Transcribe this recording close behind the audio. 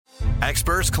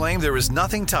Experts claim there is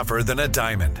nothing tougher than a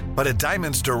diamond. But at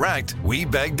Diamonds Direct, we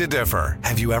beg to differ.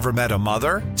 Have you ever met a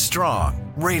mother?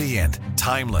 Strong, radiant,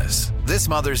 timeless. This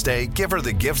Mother's Day, give her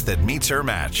the gift that meets her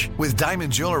match. With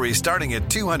diamond jewelry starting at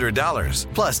 $200.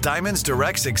 Plus Diamonds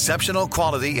Direct's exceptional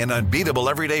quality and unbeatable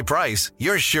everyday price,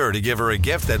 you're sure to give her a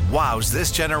gift that wows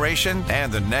this generation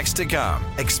and the next to come.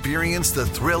 Experience the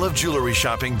thrill of jewelry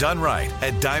shopping done right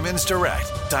at Diamonds Direct.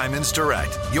 Diamonds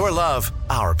Direct. Your love,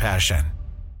 our passion.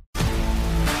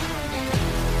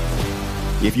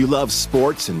 If you love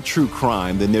sports and true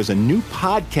crime, then there's a new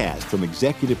podcast from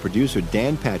executive producer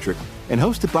Dan Patrick and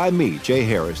hosted by me, Jay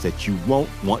Harris, that you won't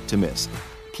want to miss.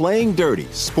 Playing Dirty: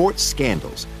 Sports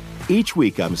Scandals. Each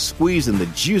week, I'm squeezing the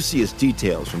juiciest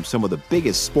details from some of the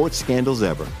biggest sports scandals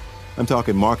ever. I'm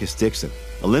talking Marcus Dixon,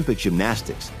 Olympic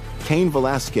gymnastics, Cain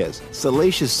Velasquez,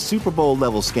 salacious Super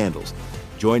Bowl-level scandals.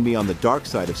 Join me on the dark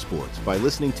side of sports by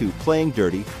listening to Playing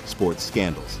Dirty: Sports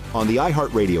Scandals on the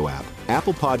iHeartRadio app,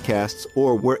 Apple Podcasts,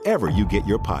 or wherever you get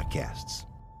your podcasts.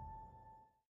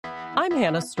 I'm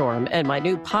Hannah Storm, and my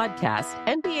new podcast,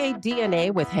 NBA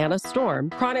DNA with Hannah Storm,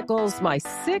 chronicles my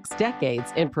 6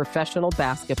 decades in professional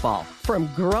basketball. From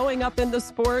growing up in the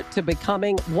sport to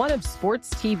becoming one of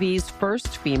sports TV's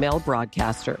first female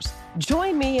broadcasters.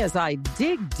 Join me as I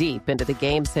dig deep into the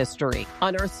game's history,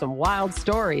 unearth some wild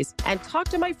stories, and talk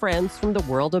to my friends from the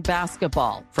world of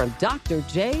basketball, from Dr.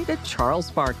 J to Charles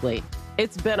Barkley.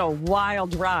 It's been a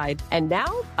wild ride, and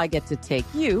now I get to take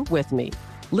you with me.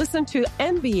 Listen to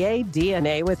NBA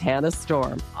DNA with Hannah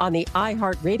Storm on the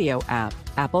iHeartRadio app,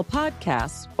 Apple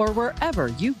Podcasts, or wherever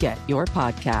you get your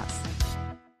podcasts.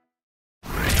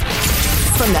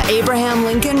 From the Abraham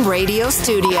Lincoln Radio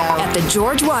Studio at the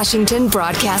George Washington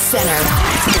Broadcast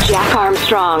Center, Jack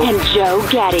Armstrong and Joe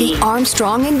Getty. The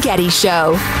Armstrong and Getty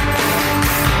Show.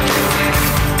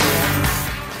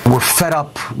 We're fed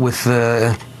up with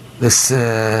this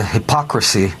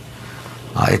hypocrisy.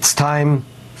 It's time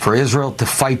for Israel to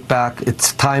fight back.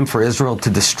 It's time for Israel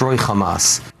to destroy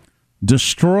Hamas.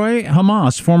 Destroy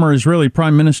Hamas. Former Israeli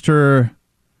Prime Minister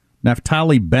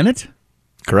Naftali Bennett?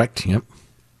 Correct, yep.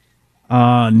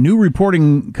 New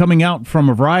reporting coming out from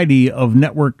a variety of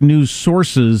network news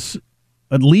sources.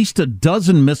 At least a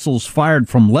dozen missiles fired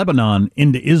from Lebanon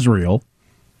into Israel.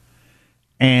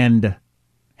 And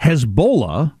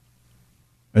Hezbollah,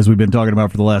 as we've been talking about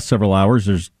for the last several hours,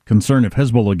 there's concern if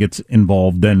Hezbollah gets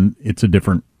involved, then it's a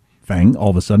different thing all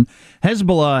of a sudden.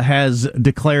 Hezbollah has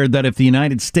declared that if the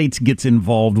United States gets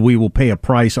involved, we will pay a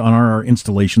price on our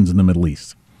installations in the Middle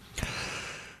East.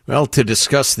 Well, to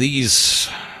discuss these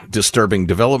disturbing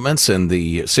developments and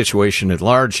the situation at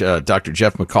large, Dr.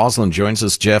 Jeff McCausland joins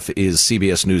us. Jeff is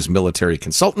CBS News military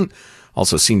consultant,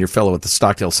 also senior fellow at the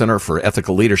Stockdale Center for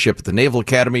Ethical Leadership at the Naval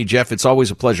Academy. Jeff, it's always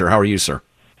a pleasure. How are you, sir?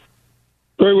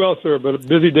 Very well, sir, but a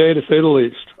busy day to say the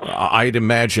least. I'd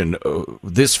imagine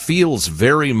this feels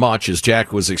very much, as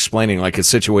Jack was explaining, like a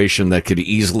situation that could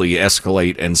easily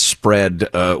escalate and spread.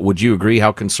 Would you agree?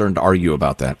 How concerned are you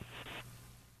about that?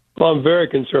 Well, I'm very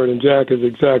concerned, and Jack is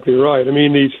exactly right. I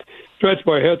mean, these threats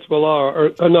by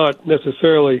Hezbollah are not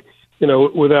necessarily,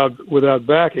 without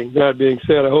backing. That being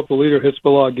said, I hope the leader of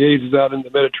Hezbollah gazes out in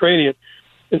the Mediterranean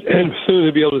and soon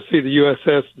to be able to see the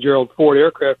USS Gerald Ford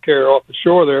aircraft carrier off the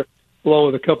shore there, along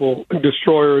with a couple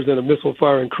destroyers and a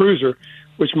missile-firing cruiser,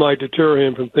 which might deter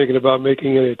him from thinking about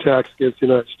making any attacks against the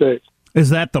United States. Is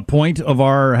that the point of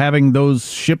our having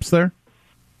those ships there?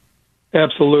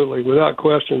 Absolutely, without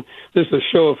question. This is a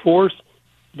show of force,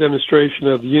 demonstration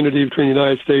of the unity between the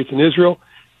United States and Israel,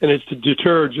 and it's to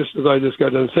deter, just as I just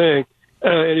got done saying,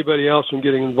 anybody else from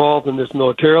getting involved in this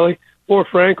militarily, or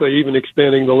frankly, even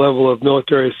expanding the level of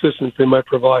military assistance they might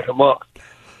provide Hamas.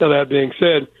 Now, that being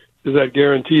said, does that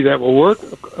guarantee that will work?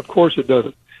 Of course it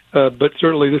doesn't. But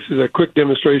certainly this is a quick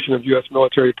demonstration of U.S.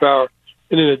 military power.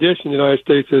 And in addition, the United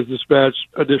States has dispatched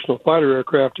additional fighter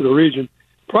aircraft to the region,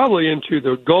 probably into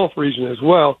the Gulf region as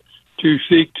well, to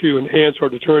seek to enhance our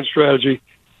deterrence strategy,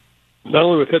 not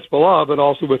only with Hezbollah, but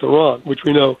also with Iran, which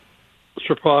we know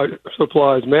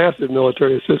supplies massive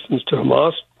military assistance to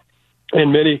Hamas.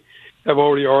 And many have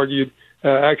already argued,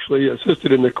 actually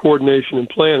assisted in the coordination and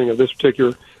planning of this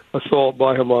particular assault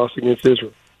by Hamas against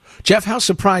Israel. Jeff, how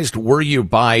surprised were you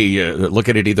by, look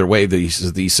at it either way, the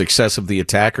success of the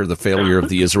attack or the failure of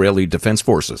the Israeli Defense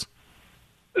Forces?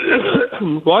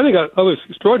 Well, I think I was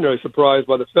extraordinarily surprised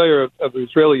by the failure of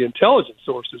Israeli intelligence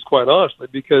sources, quite honestly,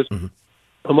 because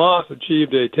Hamas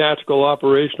achieved a tactical,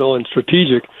 operational, and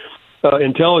strategic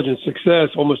intelligence success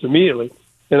almost immediately.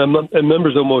 And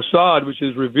members of Mossad, which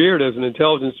is revered as an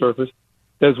intelligence service,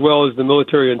 as well as the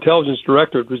Military Intelligence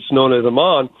Directorate, which is known as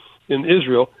Amman in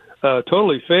Israel,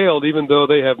 totally failed, even though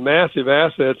they have massive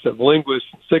assets of linguists,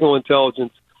 signal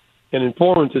intelligence, and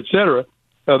informants, etc.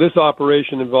 This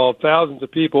operation involved thousands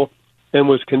of people and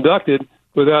was conducted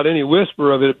without any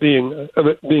whisper of it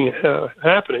being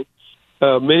happening.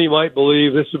 Many might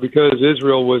believe this is because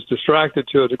Israel was distracted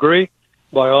to a degree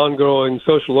by ongoing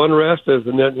social unrest as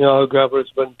the Netanyahu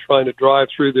government's been trying to drive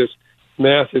through this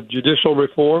massive judicial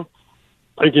reform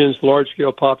against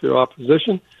large-scale popular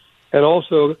opposition, and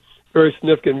also very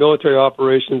significant military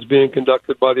operations being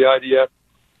conducted by the IDF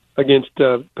against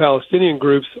Palestinian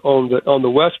groups on the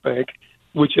West Bank,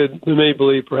 which had, they may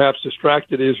believe, perhaps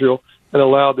distracted Israel and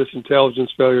allowed this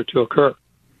intelligence failure to occur.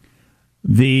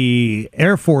 The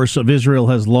Air Force of Israel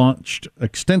has launched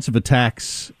extensive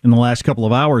attacks in the last couple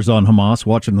of hours on Hamas,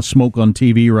 watching the smoke on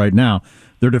TV right now.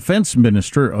 Their defense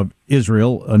minister of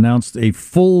Israel announced a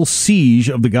full siege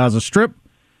of the Gaza Strip,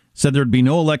 said there'd be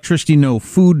no electricity, no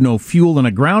food, no fuel, and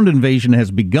a ground invasion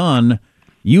has begun.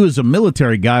 You as a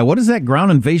military guy, what is that ground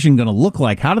invasion going to look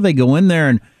like? How do they go in there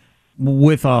and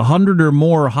with 100 or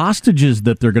more hostages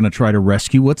that they're going to try to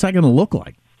rescue? What's that going to look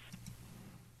like?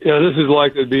 Yeah, this is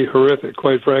likely to be horrific,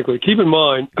 quite frankly. Keep in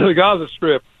mind, the Gaza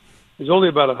Strip is only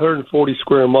about 140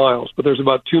 square miles, but there's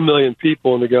about 2 million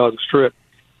people in the Gaza Strip.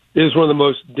 It is one of the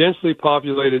most densely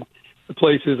populated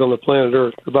places on the planet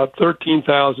Earth, about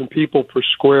 13,000 people per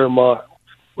square mile.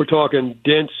 We're talking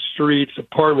dense streets,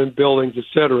 apartment buildings,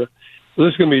 etc. So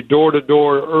this is going to be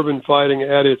door-to-door urban fighting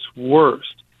at its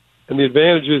worst. And the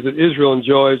advantages that Israel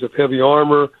enjoys of heavy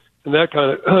armor and that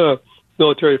kind of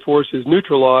military force is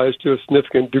neutralized to a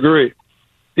significant degree.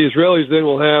 The Israelis then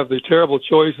will have the terrible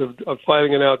choice of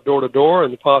fighting it out door-to-door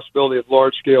and the possibility of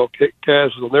large-scale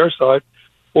casualties on their side,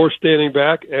 or standing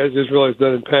back, as Israel has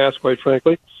done in the past, quite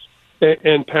frankly,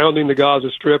 and pounding the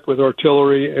Gaza Strip with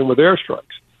artillery and with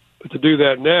airstrikes. But to do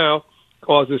that now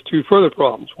causes two further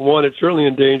problems. One, it certainly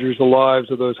endangers the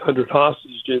lives of those 100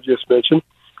 hostages you just mentioned.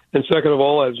 And second of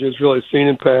all, as Israel has seen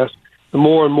in the past, the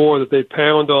more and more that they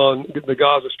pound on the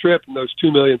Gaza Strip and those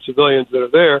 2 million civilians that are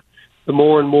there, the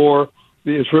more and more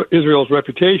Israel's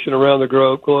reputation around the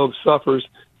globe suffers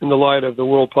in the light of the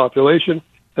world population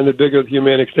and the bigger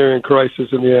humanitarian crisis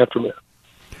in the aftermath.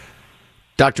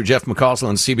 Dr. Jeff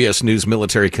McCausland, CBS News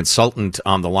military consultant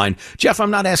on the line. Jeff,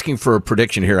 I'm not asking for a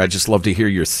prediction here. I'd just love to hear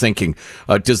your thinking.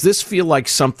 Does this feel like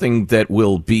something that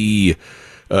will be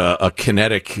a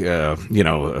kinetic,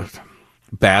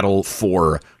 battle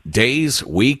for days,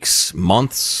 weeks,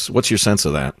 months? What's your sense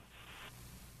of that?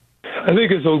 I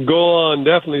think it will go on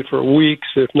definitely for weeks,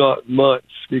 if not months,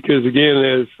 because, again,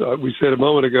 as we said a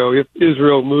moment ago, if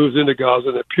Israel moves into Gaza,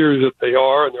 and it appears that they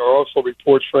are, and there are also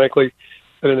reports, frankly,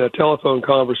 that in a telephone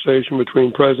conversation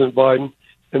between President Biden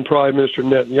and Prime Minister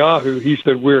Netanyahu, he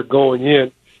said, we're going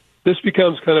in. This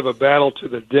becomes kind of a battle to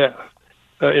the death.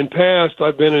 In past,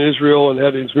 I've been in Israel and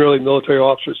had Israeli military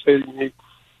officers say to me,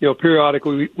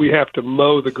 periodically we have to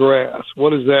mow the grass.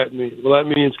 What does that mean? Well, that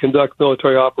means conduct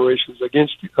military operations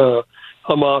against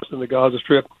Hamas in the Gaza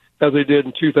Strip, as they did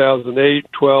in 2008,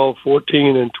 12,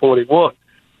 14, and 21.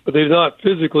 But they did not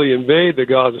physically invade the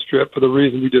Gaza Strip for the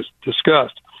reason we just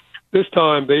discussed. This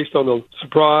time, based on the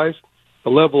surprise, the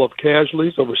level of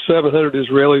casualties, over 700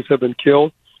 Israelis have been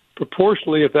killed.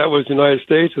 Proportionally, if that was the United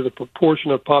States as a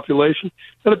proportion of population,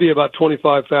 that would be about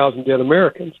 25,000 dead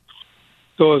Americans.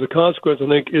 So as a consequence, I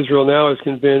think Israel now is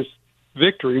convinced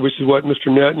victory, which is what Mr.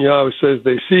 Netanyahu says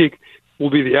they seek, will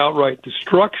be the outright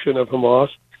destruction of Hamas,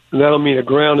 and that'll mean a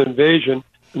ground invasion,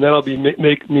 and that'll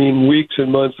mean weeks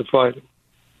and months of fighting.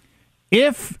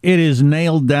 If it is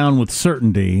nailed down with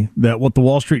certainty that what the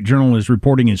Wall Street Journal is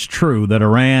reporting is true, that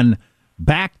Iran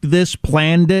backed this,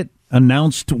 planned it,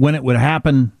 announced when it would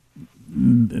happen,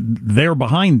 they're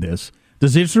behind this,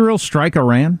 does Israel strike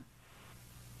Iran?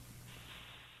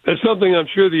 That's something I'm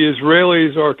sure the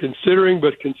Israelis are considering,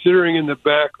 but considering in the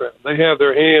background. They have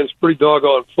their hands pretty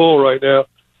doggone full right now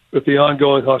with the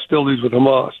ongoing hostilities with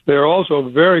Hamas. They're also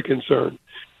very concerned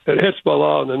that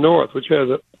Hezbollah in the north, which has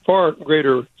a far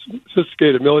greater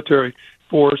sophisticated military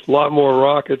force, a lot more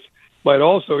rockets, might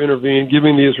also intervene,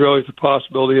 giving the Israelis the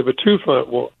possibility of a two-front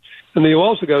war. And they've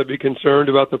also got to be concerned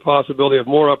about the possibility of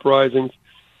more uprisings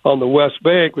on the West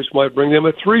Bank, which might bring them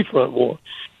a three-front war.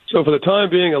 So for the time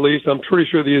being, at least, I'm pretty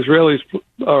sure the Israelis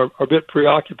are a bit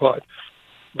preoccupied.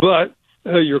 But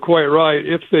you're quite right.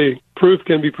 If the proof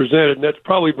can be presented, and that's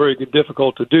probably very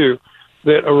difficult to do,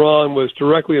 that Iran was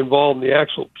directly involved in the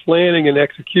actual planning and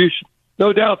execution.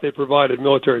 No doubt they provided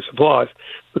military supplies,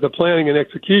 but the planning and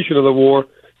execution of the war,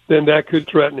 then that could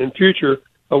threaten in future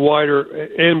a wider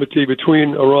enmity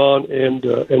between Iran and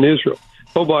Israel.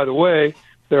 Oh, by the way,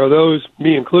 there are those,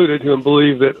 me included, who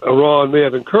believe that Iran may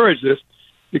have encouraged this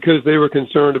because they were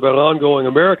concerned about an ongoing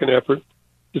American effort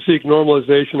to seek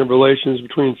normalization of relations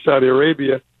between Saudi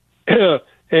Arabia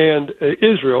and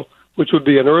Israel, which would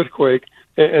be an earthquake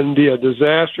and be a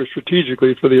disaster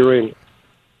strategically for the Iranians.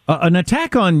 An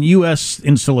attack on U.S.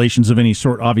 installations of any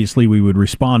sort, obviously we would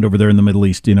respond over there in the Middle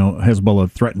East.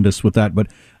 Hezbollah threatened us with that. But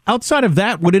outside of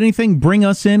that, would anything bring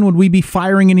us in? Would we be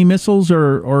firing any missiles,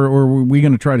 or are we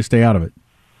going to try to stay out of it?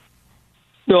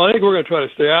 No, I think we're going to try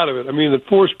to stay out of it. I mean, the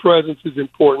force presence is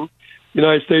important. The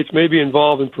United States may be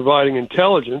involved in providing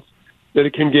intelligence that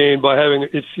it can gain by having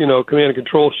its, command and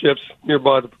control ships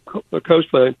nearby the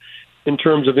coastline in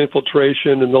terms of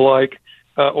infiltration and the like,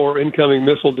 or incoming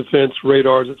missile defense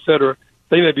radars, et cetera.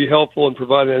 They may be helpful in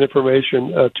providing that information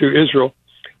to Israel.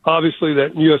 Obviously,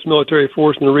 that U.S. military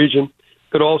force in the region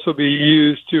could also be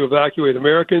used to evacuate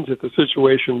Americans if the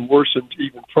situation worsened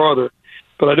even farther.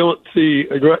 But I don't see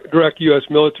a direct U.S.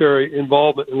 military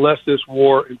involvement unless this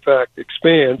war, in fact,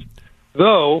 expands.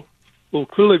 Though we'll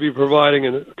clearly be providing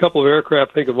a couple of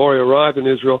aircraft, I think have already arrived in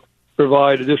Israel,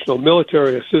 provide additional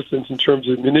military assistance in terms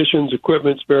of munitions,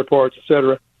 equipment, spare parts, et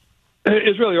cetera. The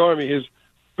Israeli army is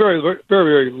very, very,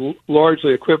 very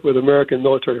largely equipped with American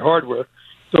military hardware,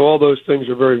 so all those things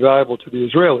are very valuable to the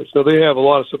Israelis. Now, they have a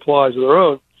lot of supplies of their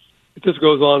own. If this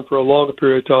goes on for a longer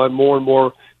period of time, more and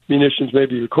more munitions may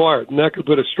be required, and that could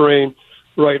put a strain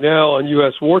right now on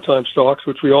U.S. wartime stocks,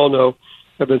 which we all know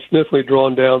have been significantly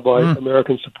drawn down by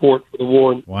American support for the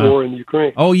war in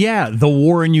Ukraine. Oh, yeah, the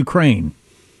war in Ukraine.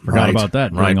 Forgot about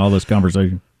that during all this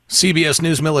conversation. CBS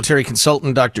News military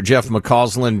consultant Dr. Jeff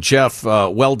McCausland. Jeff,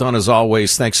 well done as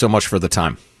always. Thanks so much for the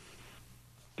time.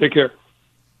 Take care.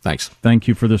 Thanks. Thank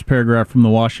you for this paragraph from the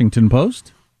Washington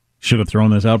Post. Should have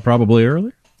thrown this out probably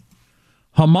earlier.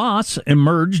 Hamas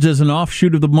emerged as an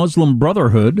offshoot of the Muslim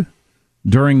Brotherhood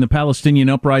during the Palestinian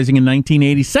uprising in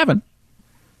 1987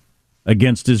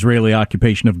 against Israeli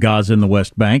occupation of Gaza and the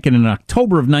West Bank. And in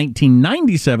October of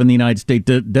 1997, the United States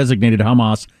designated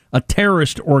Hamas a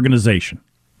terrorist organization.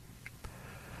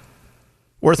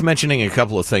 Worth mentioning a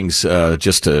couple of things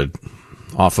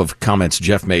off of comments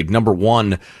Jeff made. Number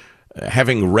one,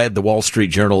 having read the Wall Street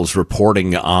Journal's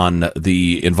reporting on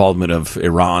the involvement of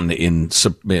Iran in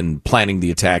planning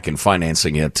the attack and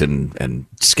financing it and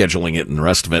scheduling it and the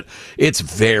rest of it, it's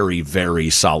very, very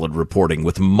solid reporting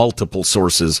with multiple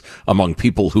sources among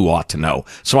people who ought to know.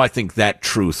 So I think that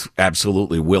truth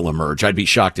absolutely will emerge. I'd be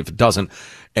shocked if it doesn't.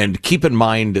 And keep in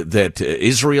mind that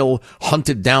Israel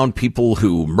hunted down people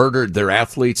who murdered their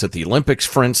athletes at the Olympics,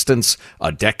 for instance,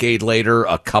 a decade later,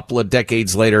 a couple of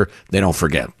decades later. They don't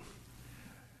forget.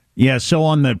 Yeah, so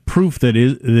on the proof that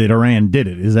Iran did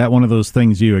it, is that one of those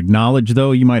things you acknowledge,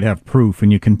 though? You might have proof,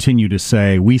 and you continue to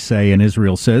say, we say, and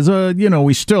Israel says,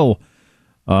 we still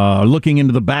are looking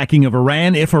into the backing of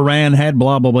Iran. If Iran had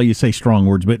blah, blah, blah, you say strong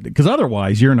words. But because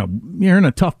otherwise, you're in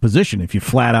a tough position if you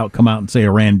flat out come out and say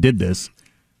Iran did this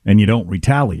and you don't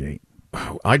retaliate.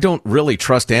 I don't really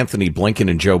trust Anthony Blinken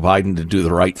and Joe Biden to do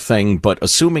the right thing, but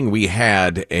assuming we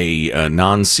had a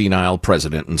non-senile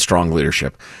president and strong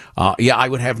leadership, I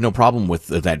would have no problem with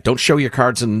that. Don't show your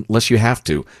cards unless you have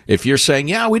to. If you're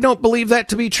saying, we don't believe that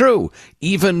to be true,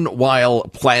 even while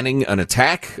planning an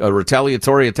attack, a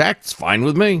retaliatory attack, it's fine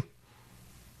with me.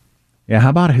 Yeah, how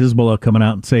about Hezbollah coming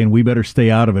out and saying we better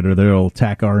stay out of it or they'll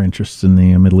attack our interests in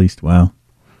the Middle East? Wow.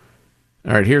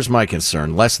 All right, here's my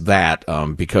concern. Less that,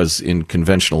 because in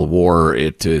conventional war,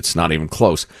 it's not even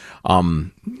close. I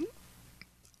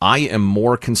am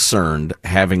more concerned,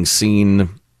 having seen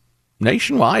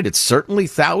nationwide, it's certainly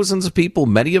thousands of people,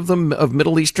 many of them of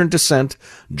Middle Eastern descent,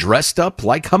 dressed up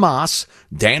like Hamas,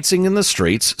 dancing in the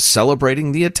streets,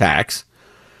 celebrating the attacks,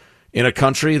 in a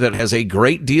country that has a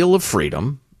great deal of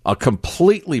freedom, a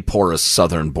completely porous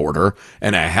southern border,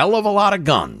 and a hell of a lot of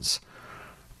guns.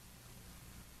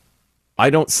 I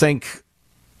don't think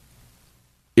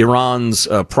Iran's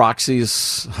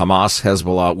proxies, Hamas,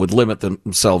 Hezbollah, would limit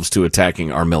themselves to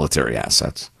attacking our military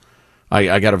assets.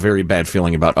 I got a very bad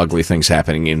feeling about ugly things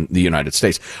happening in the United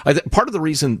States. Part of the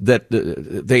reason that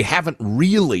they haven't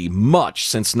really much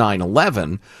since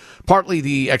 9/11, partly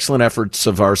the excellent efforts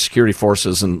of our security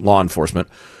forces and law enforcement,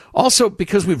 also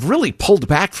because we've really pulled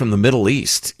back from the Middle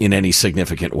East in any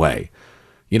significant way.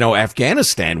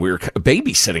 Afghanistan, we were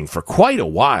babysitting for quite a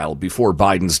while before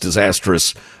Biden's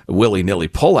disastrous willy-nilly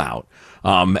pullout.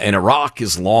 And Iraq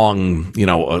is long,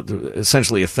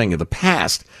 essentially a thing of the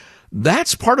past.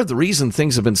 That's part of the reason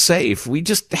things have been safe. We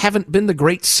just haven't been the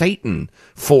great Satan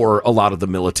for a lot of the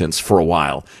militants for a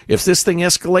while. If this thing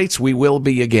escalates, we will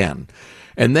be again.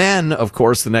 And then, of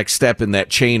course, the next step in that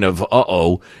chain of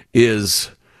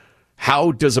is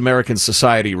how does American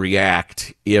society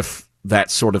react if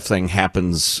that sort of thing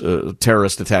happens,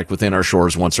 terrorist attack within our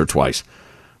shores once or twice.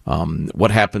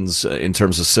 What happens in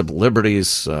terms of civil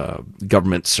liberties,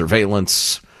 government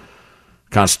surveillance,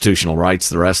 constitutional rights,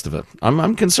 the rest of it?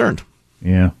 I'm concerned.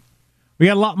 Yeah. We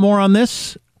got a lot more on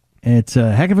this. It's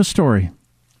a heck of a story.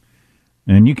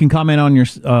 And you can comment on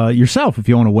yourself if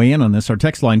you want to weigh in on this. Our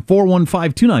text line,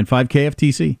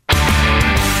 415-295-KFTC.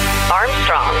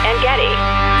 Armstrong and Getty.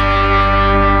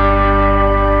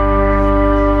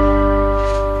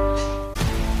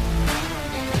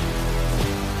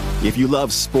 If you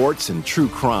love sports and true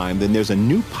crime, then there's a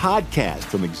new podcast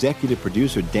from executive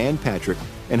producer Dan Patrick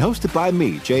and hosted by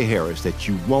me, Jay Harris, that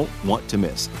you won't want to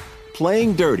miss.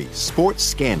 Playing Dirty: Sports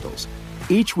Scandals.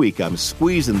 Each week, I'm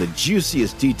squeezing the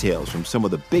juiciest details from some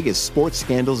of the biggest sports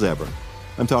scandals ever.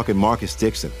 I'm talking Marcus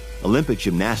Dixon, Olympic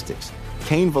gymnastics,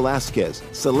 Cain Velasquez,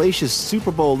 salacious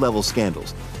Super Bowl-level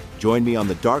scandals. Join me on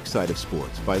the dark side of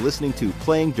sports by listening to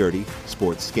Playing Dirty: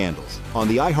 Sports Scandals on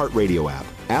the iHeartRadio app,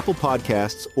 Apple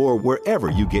Podcasts, or wherever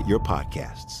you get your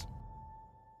podcasts.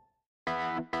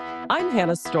 I'm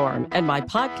Hannah Storm, and my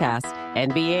podcast,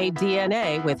 NBA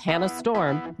DNA with Hannah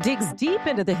Storm, digs deep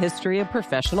into the history of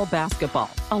professional basketball,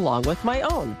 along with my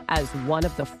own, as one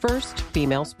of the first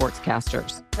female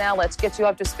sportscasters. Now let's get you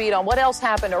up to speed on what else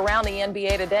happened around the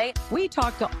NBA today. We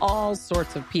talk to all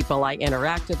sorts of people I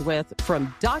interacted with,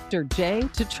 from Dr. J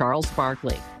to Charles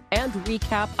Barkley, and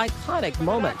recap iconic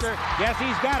moments. Yes,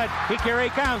 he's got it. Here he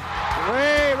comes.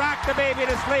 Way rock the baby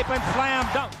to sleep and slam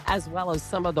dunk. As well as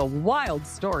some of the wild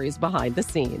stories behind the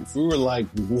scenes. We were like,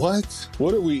 what?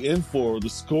 What are we in for? The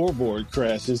scoreboard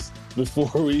crashes before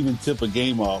we even tip a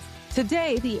game off.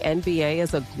 Today, the NBA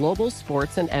is a global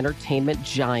sports and entertainment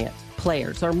giant.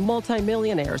 Players are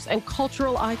multimillionaires and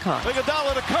cultural icons.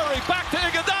 Iguodala to Curry, back to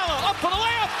Iguodala, up for the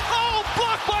layup. Oh,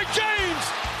 blocked by James.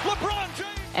 LeBron James.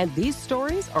 And these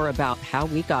stories are about how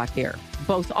we got here,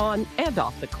 both on and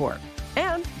off the court.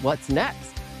 And what's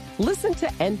next? Listen to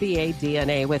NBA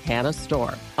DNA with Hannah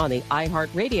Storm on the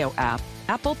iHeartRadio app,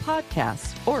 Apple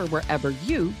Podcasts, or wherever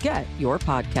you get your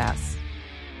podcasts.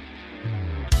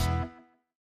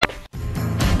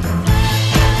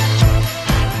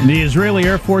 The Israeli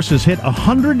Air Force has hit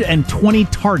 120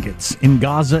 targets in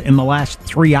Gaza in the last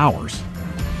 3 hours,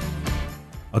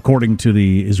 according to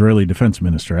the Israeli defense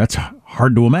minister. That's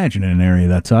hard to imagine in an area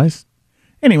that size.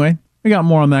 Anyway, we got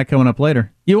more on that coming up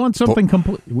later. You want something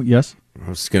complete? Yes? I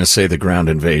was going to say the ground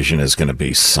invasion is going to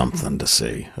be something to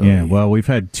see. Yeah, well, we've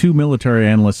had two military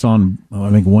analysts on. I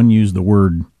think one used the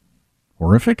word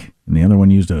horrific, and the other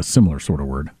one used a similar sort of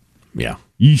word. Yeah.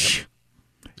 Yeesh.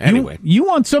 Anyway. You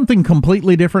want something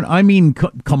completely different? I mean,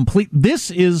 complete. This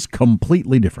is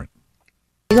completely different.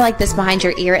 You like this behind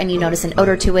your ear and you notice an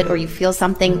odor to it or you feel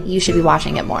something, you should be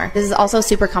washing it more. This is also a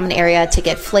super common area to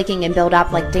get flaking and build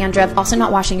up like dandruff, also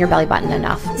not washing your belly button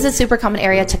enough. This is a super common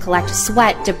area to collect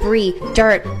sweat, debris,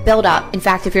 dirt, build up. In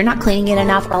fact, if you're not cleaning it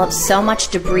enough, you'll have so much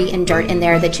debris and dirt in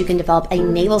there that you can develop a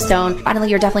navel stone. Finally,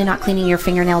 you're definitely not cleaning your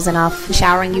fingernails enough.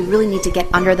 Showering, you really need to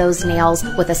get under those nails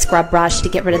with a scrub brush to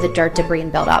get rid of the dirt, debris,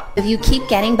 and build up. If you keep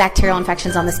getting bacterial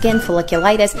infections on the skin,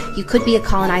 folliculitis, you could be a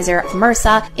colonizer of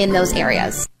MRSA in those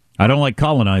areas. I don't like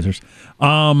colonizers.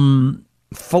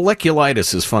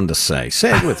 Folliculitis is fun to say.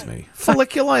 Say it with me.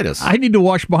 Folliculitis. I need to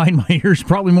wash behind my ears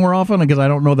probably more often because I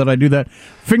don't know that I do that.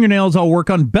 Fingernails, I'll work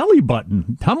on belly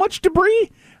button. How much debris?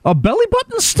 A belly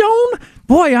button stone?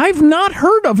 Boy, I've not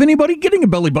heard of anybody getting a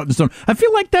belly button stone. I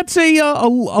feel like that's a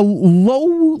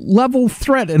low-level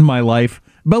threat in my life,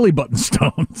 belly button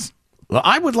stones. Well,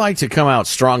 I would like to come out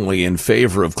strongly in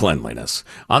favor of cleanliness.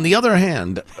 On the other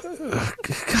hand,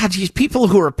 God, people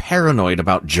who are paranoid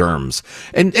about germs,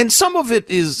 and some of it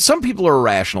is, some people are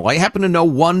irrational. I happen to know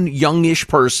one youngish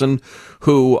person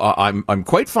who I'm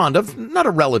quite fond of, not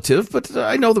a relative, but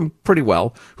I know them pretty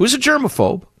well, who's a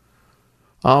germaphobe.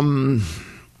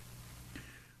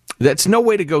 That's no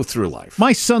way to go through life.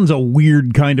 My son's a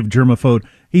weird kind of germaphobe.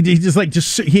 He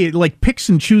picks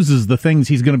and chooses the things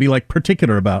he's going to be like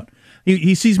particular about.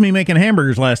 He sees me making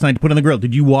hamburgers last night to put on the grill.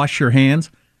 Did you wash your hands?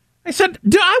 I said,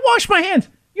 I wash my hands.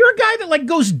 You're a guy that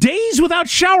goes days without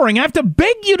showering. I have to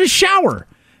beg you to shower.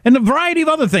 And a variety of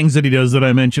other things that he does that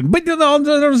I mentioned. But all of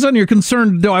a sudden you're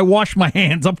concerned, do I wash my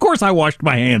hands? Of course I washed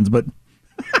my hands, but...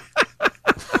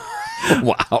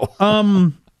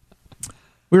 Wow.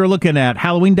 We were looking at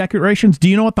Halloween decorations. Do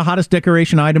you know what the hottest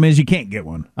decoration item is? You can't get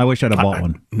one. I wish I'd have bought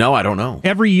one. No, I don't know.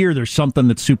 Every year there's something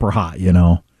that's super hot,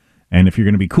 And if you're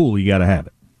going to be cool, you got to have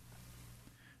it.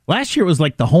 Last year it was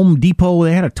like the Home Depot.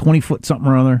 They had a 20-foot something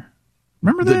or other.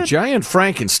 Remember that? The giant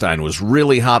Frankenstein was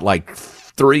really hot like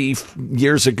 3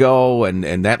 years ago,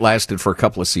 and that lasted for a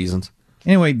couple of seasons.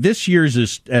 Anyway, this year's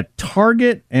is at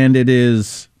Target, and it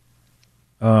is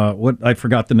what I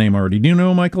forgot the name already. Do you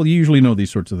know, Michael? You usually know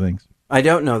these sorts of things. I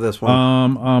don't know this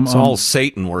one. It's all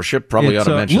Satan worship. Probably ought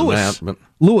to mention Lewis. that. But.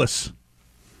 Lewis.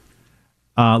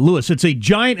 It's a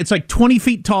giant. It's like 20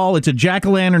 feet tall. It's a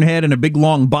jack-o'-lantern head and a big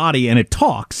long body, and it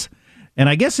talks. And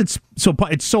I guess it's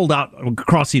sold out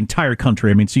across the entire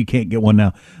country. I mean, so you can't get one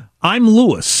now. I'm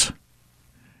Lewis.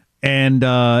 And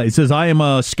it says, I am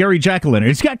a scary jack-o'-lantern.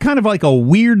 It's got kind of like a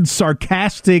weird,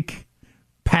 sarcastic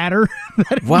patter.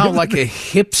 Wow, like a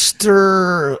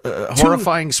hipster,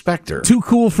 horrifying specter. Too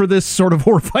cool for this sort of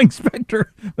horrifying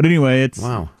specter. But anyway,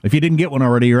 if you didn't get one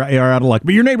already, you're out of luck.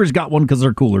 But your neighbor's got one because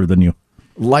they're cooler than you.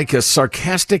 Like a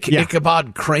sarcastic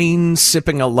Ichabod Crane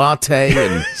sipping a latte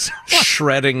and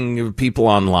shredding people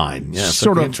online. Yeah,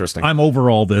 sort of interesting. I'm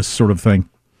over all this sort of thing.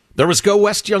 There was Go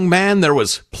West, Young Man. There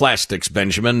was Plastics,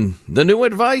 Benjamin. The new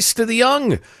advice to the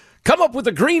young: come up with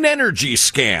a green energy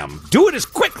scam. Do it as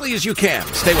quickly as you can.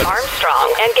 Stay with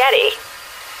Armstrong and Getty.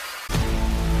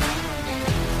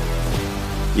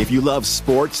 If you love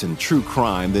sports and true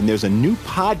crime, then there's a new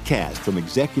podcast from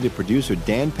executive producer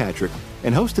Dan Patrick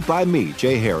and hosted by me,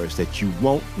 Jay Harris, that you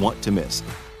won't want to miss.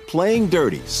 Playing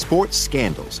Dirty: Sports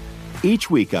Scandals.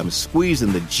 Each week, I'm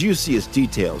squeezing the juiciest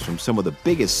details from some of the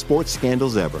biggest sports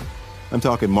scandals ever. I'm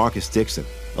talking Marcus Dixon,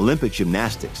 Olympic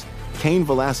gymnastics, Cain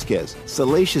Velasquez,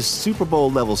 salacious Super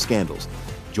Bowl-level scandals.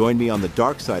 Join me on the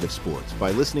dark side of sports by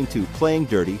listening to Playing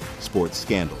Dirty: Sports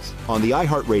Scandals on the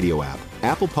iHeartRadio app,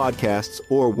 Apple Podcasts,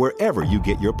 or wherever you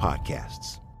get your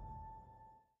podcasts.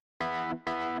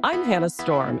 I'm Hannah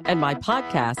Storm, and my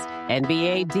podcast,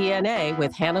 NBA DNA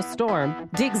with Hannah Storm,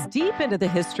 digs deep into the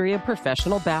history of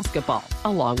professional basketball,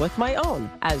 along with my own,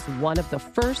 as one of the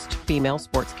first female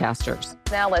sportscasters.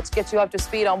 Now let's get you up to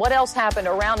speed on what else happened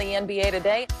around the NBA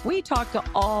today. We talked to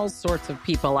all sorts of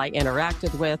people I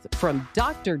interacted with, from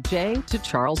Dr. J to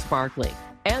Charles Barkley,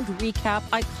 and recap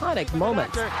iconic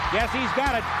moments. Yes, he's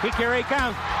got it. Here he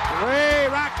comes. Way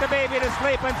rock the baby to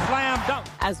sleep and slam dunk.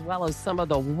 As well as some of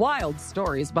the wild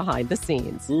stories behind the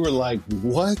scenes. We were like,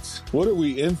 what? What are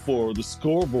we in for? The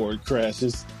scoreboard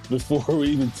crashes before we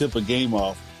even tip a game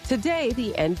off. Today,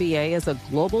 the NBA is a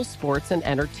global sports and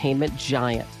entertainment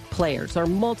giant. Players are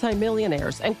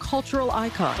multimillionaires and cultural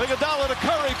icons. Iguodala to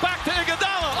Curry, back to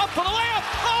Iguodala, up for the layup.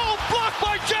 Oh, blocked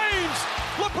by James.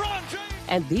 LeBron James.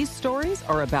 And these stories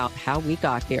are about how we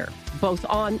got here, both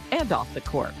on and off the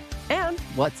court. And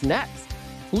what's next?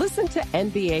 Listen to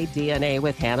NBA DNA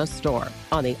with Hannah Storm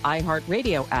on the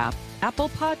iHeartRadio app, Apple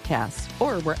Podcasts,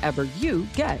 or wherever you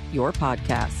get your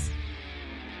podcasts.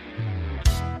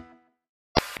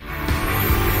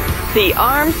 The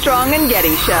Armstrong and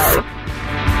Getty Show.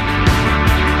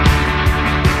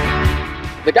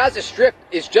 The Gaza Strip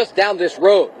is just down this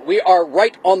road. We are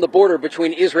right on the border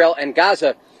between Israel and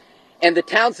Gaza. And the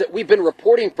towns that we've been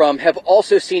reporting from have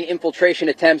also seen infiltration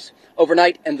attempts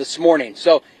overnight and this morning.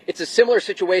 So it's a similar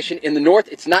situation in the north.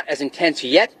 It's not as intense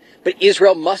yet, but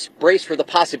Israel must brace for the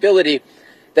possibility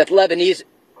that Lebanese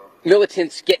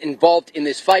militants get involved in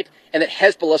this fight and that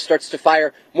Hezbollah starts to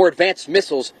fire more advanced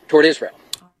missiles toward Israel.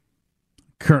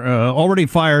 Already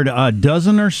fired a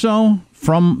dozen or so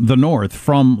from the north,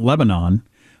 from Lebanon,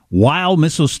 while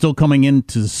missiles still coming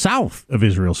into the south of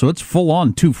Israel. So it's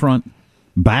full-on two-front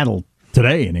battle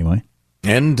today, anyway.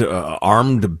 And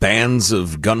armed bands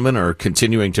of gunmen are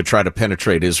continuing to try to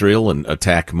penetrate Israel and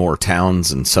attack more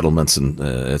towns and settlements and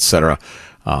et cetera.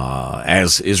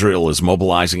 As Israel is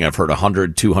mobilizing, I've heard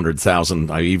 100,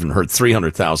 200,000, I even heard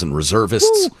 300,000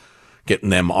 reservists. Woo! Getting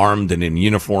them armed and in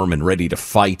uniform and ready to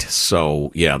fight.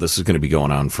 So, yeah, this is going to be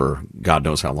going on for God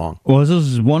knows how long. Well, this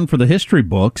is one for the history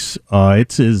books.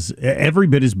 It's every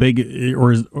bit as big,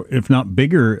 or if not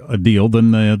bigger, a deal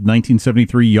than the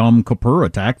 1973 Yom Kippur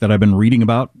attack that I've been reading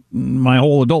about my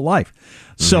whole adult life.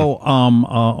 Mm-hmm. So,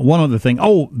 one other thing.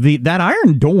 That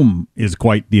Iron Dome is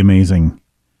quite the amazing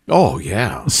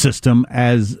system,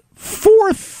 as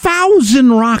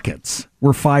 4,000 rockets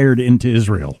were fired into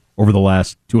Israel over the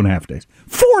last 2.5 days.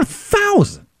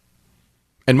 4,000!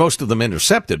 And most of them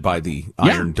intercepted by the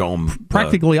Iron Dome.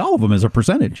 Practically all of them as a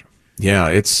percentage. Yeah,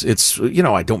 it's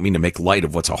I don't mean to make light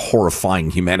of what's a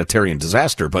horrifying humanitarian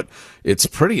disaster, but it's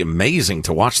pretty amazing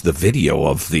to watch the video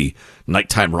of the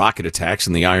nighttime rocket attacks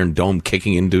and the Iron Dome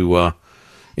kicking into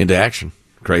action.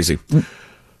 Crazy.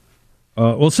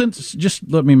 Well, just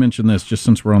let me mention this, just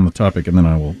since we're on the topic, and then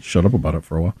I will shut up about it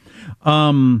for a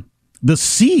while. The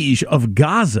siege of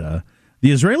Gaza,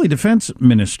 the Israeli defense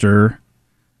minister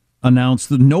announced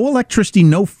that no electricity,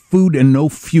 no food, and no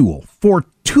fuel for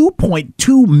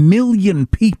 2.2 million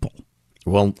people.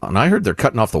 Well, and I heard they're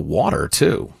cutting off the water,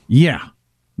 too. Yeah.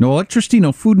 No electricity,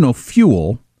 no food, no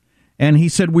fuel. And he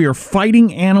said, we are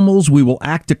fighting animals. We will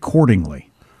act accordingly.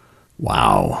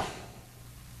 Wow.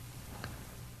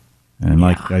 And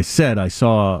like I said, I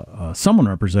saw someone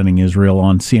representing Israel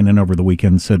on CNN over the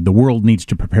weekend said the world needs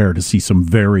to prepare to see some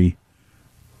very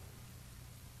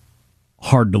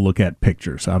hard to look at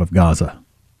pictures out of Gaza.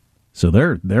 So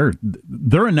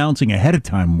they're announcing ahead of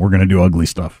time we're going to do ugly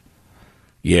stuff.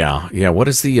 Yeah. What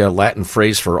is the Latin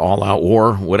phrase for all-out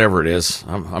war? Whatever it is.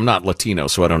 I'm not Latino,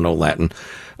 so I don't know Latin.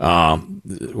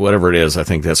 Whatever it is, I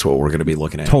think that's what we're going to be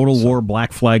looking at. Total war,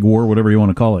 black flag war, whatever you want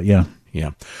to call it, yeah.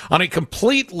 Yeah. On a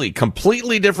completely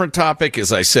different topic,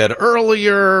 as I said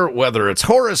earlier, whether it's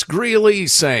Horace Greeley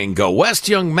saying, go west,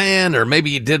 young man, or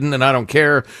maybe he didn't and I don't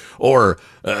care, or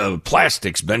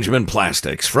Plastics, Benjamin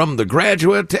Plastics, from The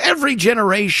Graduate, every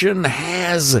generation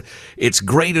has its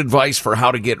great advice for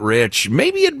how to get rich.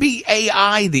 Maybe it'd be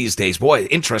AI these days. Boy,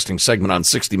 interesting segment on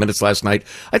 60 Minutes last night.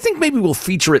 I think maybe we'll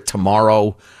feature it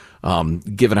tomorrow.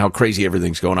 Given how crazy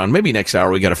everything's going on, maybe next hour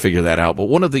we got to figure that out. But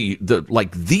one of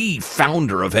the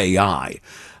founder of AI,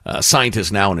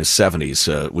 scientist now in his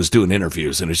 70s, was doing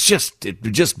interviews, and it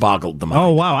just boggled the mind.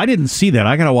 Oh wow, I didn't see that.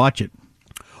 I got to watch it.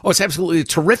 Oh, it's absolutely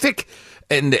terrific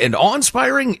and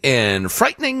awe-inspiring and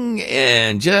frightening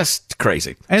and just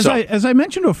crazy. As I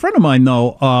mentioned to a friend of mine,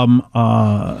 though,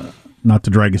 not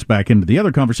to drag us back into the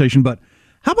other conversation, but.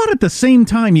 How about at the same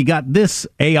time you got this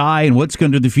AI and what's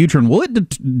going to do the future and will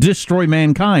it destroy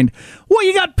mankind? Well,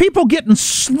 you got people getting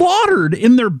slaughtered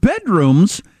in their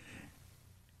bedrooms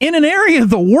in an area of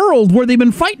the world where they've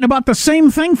been fighting about the same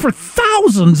thing for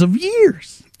thousands of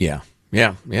years. Yeah.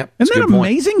 Isn't that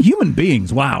amazing? Human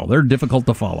beings, wow, they're difficult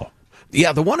to follow.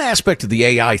 Yeah, the one aspect of the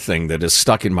AI thing that is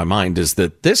stuck in my mind is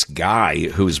that this guy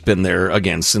who's been there,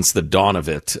 again, since the dawn of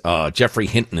it, Jeffrey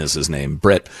Hinton is his name,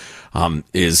 Brett,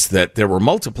 is that there were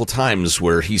multiple times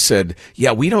where he said,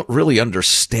 yeah, we don't really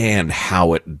understand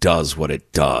how it does what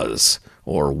it does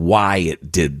or why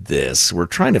it did this. We're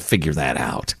trying to figure that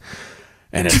out.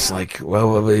 And it's like,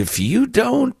 well, if you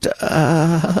don't,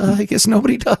 I guess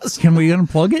nobody does. Can we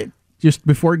unplug it just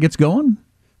before it gets going?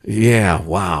 Yeah,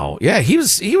 wow. Yeah, he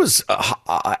was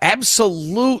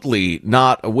absolutely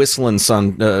not whistling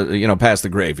sun, past the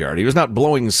graveyard. He was not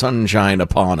blowing sunshine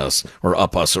upon us or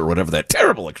up us or whatever that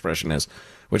terrible expression is,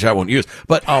 which I won't use.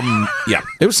 But yeah,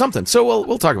 it was something. So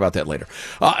we'll talk about that later.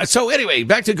 So anyway,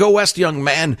 back to Go West, young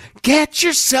man. Get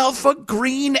yourself a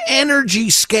green energy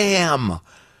scam.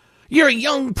 You're a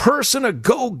young person, a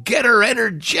go-getter,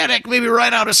 energetic, maybe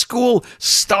right out of school.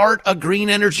 Start a green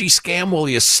energy scam while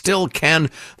you still can.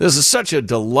 This is such a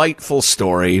delightful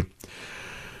story.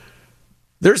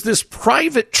 There's this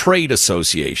private trade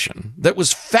association that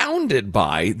was founded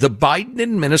by the Biden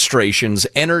administration's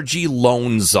energy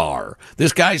loan czar.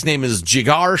 This guy's name is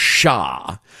Jigar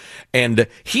Shah, and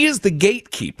he is the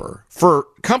gatekeeper for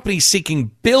companies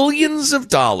seeking billions of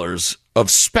dollars of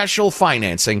special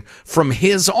financing from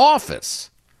his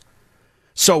office.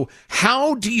 So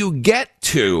how do you get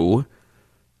to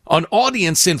an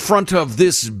audience in front of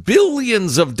this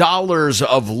billions of dollars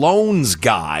of loans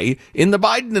guy in the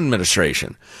Biden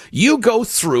administration? You go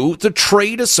through the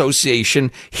trade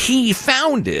association he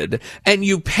founded, and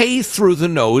you pay through the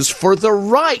nose for the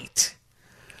right.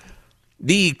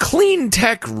 The Clean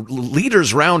Tech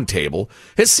Leaders Roundtable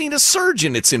has seen a surge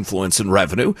in its influence and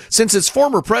revenue since its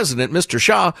former president, Mr.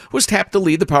 Shah, was tapped to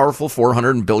lead the powerful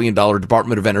 $400 billion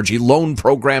Department of Energy Loan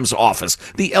Programs Office,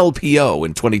 the LPO,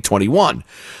 in 2021.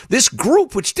 This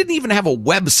group, which didn't even have a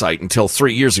website until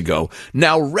 3 years ago,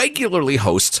 now regularly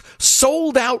hosts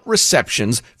sold-out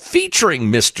receptions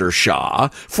featuring Mr. Shah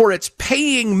for its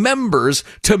paying members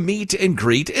to meet and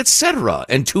greet, etc.,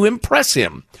 and to impress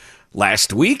him.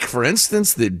 Last week, for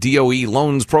instance, the DOE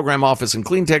Loans Program Office and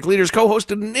Clean Tech Leaders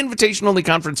co-hosted an invitation-only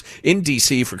conference in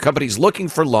D.C. for companies looking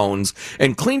for loans,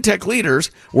 and Clean Tech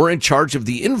Leaders were in charge of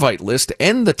the invite list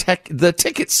and the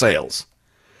ticket sales.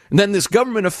 And then this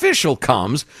government official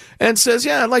comes and says,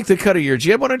 yeah, I'd like the cut of your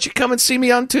jib. Why don't you come and see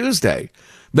me on Tuesday?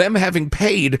 Them having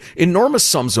paid enormous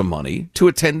sums of money to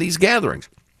attend these gatherings.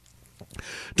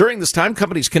 During this time,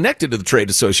 companies connected to the trade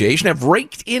association have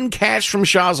raked in cash from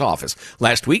Shah's office.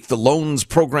 Last week, the Loans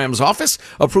Programs Office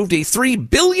approved a $3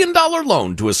 billion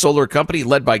loan to a solar company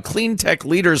led by Clean Tech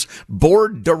Leaders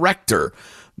board director.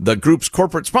 The group's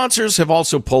corporate sponsors have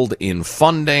also pulled in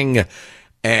funding.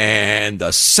 And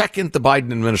the second the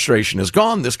Biden administration is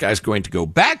gone, this guy's going to go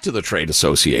back to the trade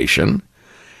association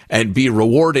and be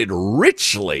rewarded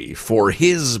richly for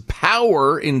his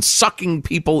power in sucking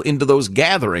people into those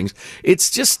gatherings.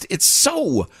 It's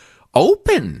so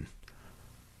open.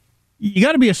 You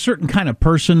got to be a certain kind of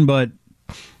person, but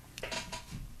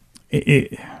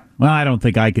Well, I don't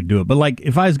think I could do it. But, like,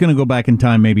 if I was going to go back in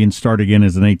time maybe and start again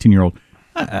as an 18-year-old,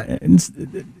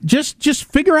 just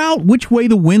figure out which way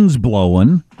the wind's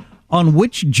blowing on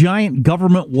which giant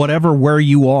government whatever where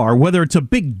you are, whether it's a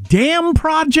big dam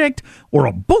project or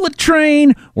a bullet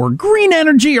train or green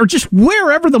energy or just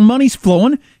wherever the money's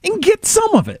flowing, and get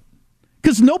some of it.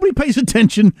 Because nobody pays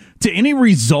attention to any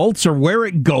results or where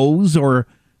it goes or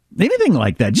anything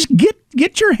like that. Just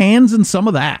get your hands in some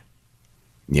of that.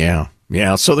 Yeah.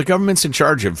 So the government's in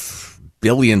charge of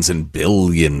billions and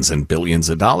billions and billions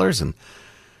of dollars. And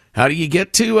how do you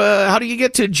get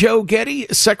to Joe Getty,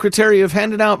 Secretary of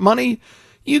handing out money?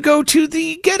 You go to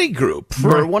the Getty Group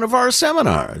for one of our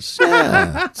seminars.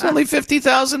 Yeah, it's only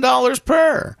 $50,000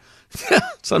 per.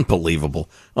 It's unbelievable.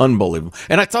 And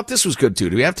I thought this was good, too.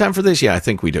 Do we have time for this? Yeah, I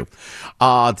think we do.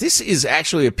 This is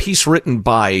actually a piece written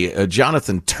by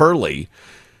Jonathan Turley.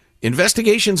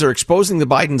 Investigations are exposing the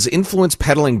Biden's influence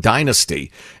peddling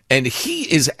dynasty, and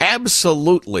he is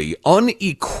absolutely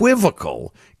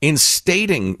unequivocal in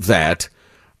stating that,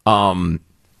 where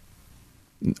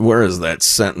is that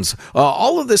sentence?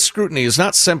 All of this scrutiny is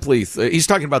not simply, he's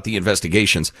talking about the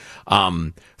investigations.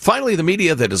 Finally, the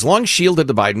media that has long shielded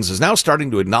the Bidens is now starting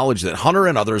to acknowledge that Hunter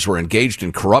and others were engaged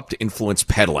in corrupt influence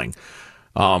peddling.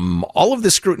 All of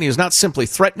this scrutiny is not simply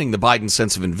threatening the Biden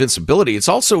sense of invincibility. It's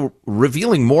also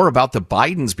revealing more about the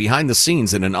Bidens behind the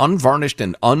scenes in an unvarnished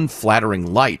and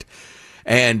unflattering light.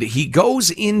 And he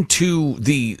goes into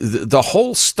the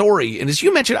whole story. And as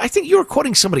you mentioned, I think you were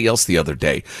quoting somebody else the other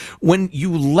day. When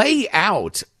you lay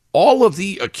out all of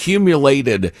the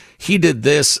accumulated, he did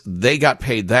this, they got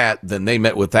paid that, then they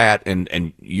met with that,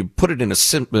 and you put it in a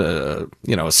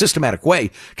systematic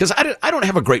way. Because I don't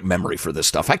have a great memory for this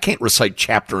stuff. I can't recite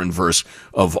chapter and verse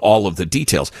of all of the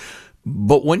details.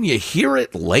 But when you hear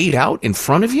it laid out in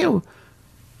front of you,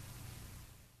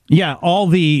 yeah, all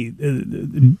the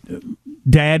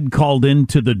dad called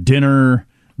into the dinner,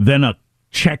 then a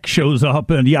check shows up,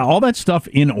 and yeah, all that stuff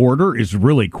in order is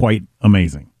really quite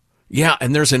amazing. Yeah,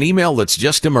 and there's an email that's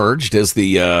just emerged as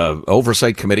the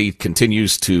Oversight Committee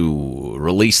continues to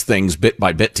release things bit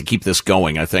by bit to keep this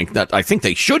going. I think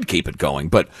they should keep it going,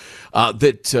 but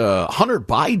that Hunter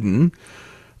Biden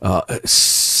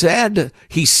said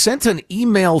he sent an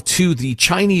email to the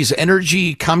Chinese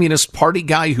Energy Communist Party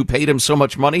guy who paid him so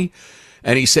much money,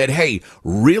 and he said, "Hey,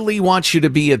 really want you to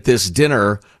be at this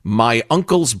dinner. My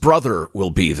uncle's brother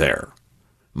will be there.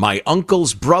 My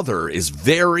uncle's brother is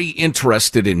very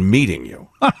interested in meeting you."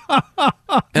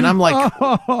 And I'm like,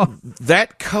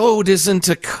 that code isn't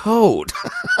a code.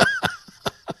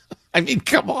 I mean,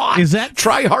 come on.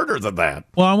 Try harder than that.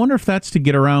 Well, I wonder if that's to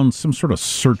get around some sort of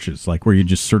searches, like where you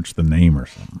just search the name or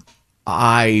something.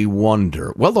 I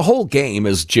wonder. Well, the whole game,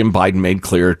 as Jim Biden made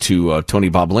clear to Tony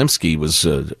Bobulinski, was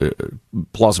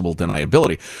plausible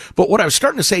deniability. But what I was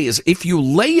starting to say is if you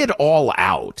lay it all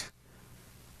out,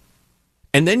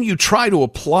 and then you try to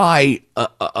apply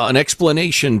an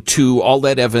explanation to all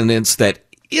that evidence that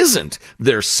isn't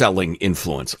they're selling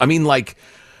influence. I mean, like,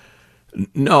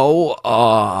 no,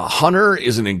 Hunter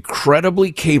is an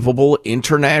incredibly capable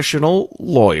international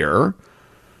lawyer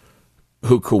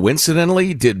who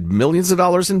coincidentally did millions of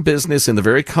dollars in business in the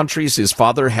very countries his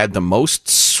father had the most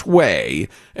sway,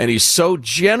 and he's so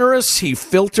generous he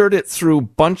filtered it through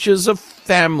bunches of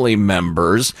family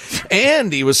members,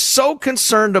 and he was so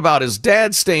concerned about his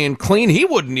dad staying clean he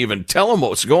wouldn't even tell him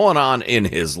what's going on in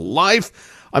his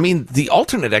life. I mean, the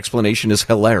alternate explanation is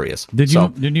hilarious. Did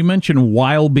you mention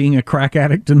while being a crack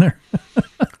addict in there?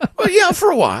 Well, yeah,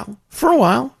 for a while.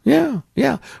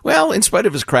 Yeah. Well, in spite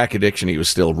of his crack addiction, he was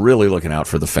still really looking out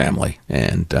for the family.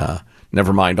 And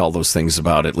never mind all those things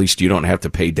about at least you don't have to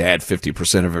pay dad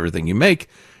 50% of everything you make,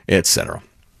 etc.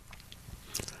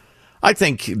 I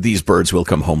think these birds will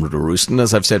come home to roost, and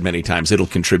as I've said many times, it'll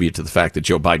contribute to the fact that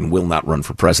Joe Biden will not run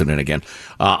for president again.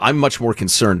 I'm much more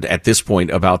concerned at this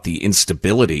point about the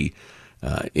instability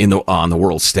on the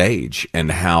world stage,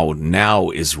 and how now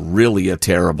is really a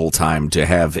terrible time to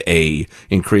have a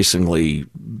increasingly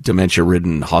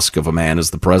dementia-ridden husk of a man as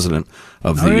the president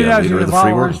of the leader of the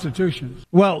free world. Institutions.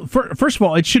 Well, first of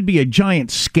all, it should be a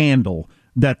giant scandal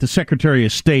that the Secretary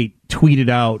of State tweeted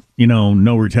out,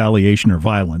 no retaliation or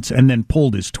violence, and then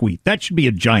pulled his tweet. That should be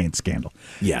a giant scandal.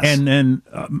 Yes. And then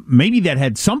maybe that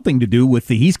had something to do with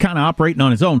he's kind of operating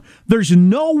on his own. There's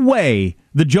no way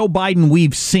the Joe Biden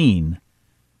we've seen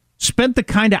spent the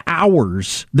kind of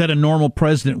hours that a normal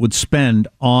president would spend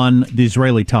on the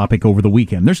Israeli topic over the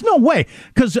weekend. There's no way.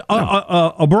 Because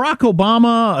a Barack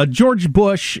Obama, a George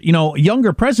Bush,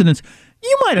 younger presidents,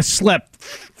 you might have slept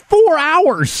 4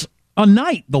 hours a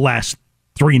night the last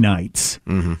 3 nights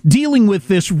dealing with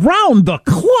this round the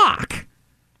clock.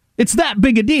 It's that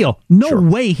big a deal. No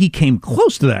way he came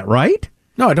close to that, right?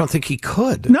 No, I don't think he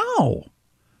could. No.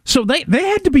 So they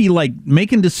had to be like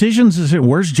making decisions as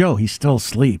where's Joe? He's still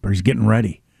asleep or he's getting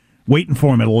ready. Waiting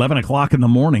for him at 11 o'clock in the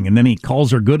morning, and then he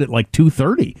calls her good at like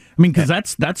 2:30. I mean,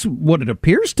 because that's what it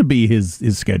appears to be his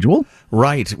schedule.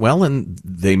 Right. Well, and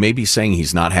they may be saying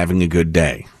he's not having a good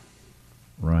day.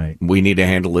 Right. We need to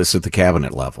handle this at the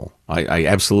cabinet level. I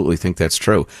absolutely think that's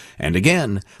true. And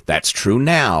again, that's true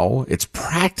now. It's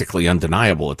practically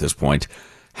undeniable at this point.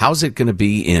 How's it going to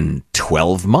be in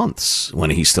 12 months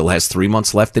when he still has 3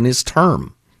 months left in his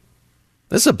term?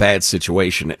 This is a bad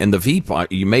situation, and the Veep,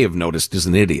 you may have noticed, is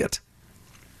an idiot.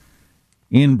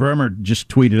 Ian Bremer just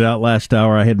tweeted out last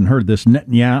hour, I hadn't heard this,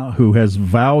 Netanyahu has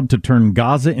vowed to turn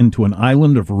Gaza into an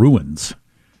island of ruins.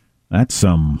 That's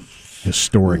some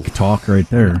historic talk right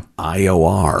there.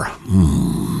 IOR.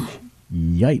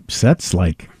 Yipes. That's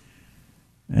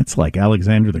like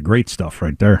Alexander the Great stuff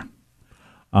right there.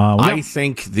 I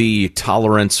think the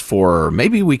tolerance for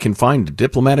maybe we can find a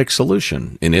diplomatic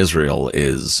solution in Israel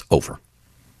is over.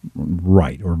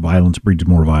 Right, or violence breeds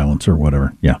more violence, or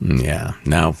whatever. Yeah, yeah.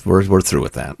 Now we're through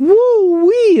with that.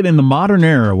 Woo-wee! And in the modern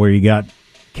era, where you got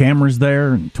cameras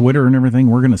there, and Twitter, and everything,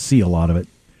 we're going to see a lot of it.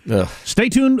 Ugh. Stay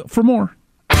tuned for more.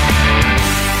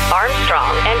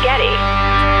 Armstrong and Getty.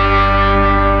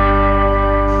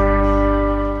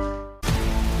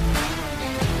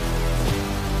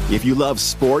 If you love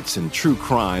sports and true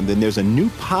crime, then there's a new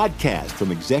podcast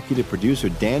from executive producer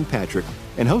Dan Patrick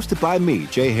and hosted by me,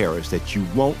 Jay Harris, that you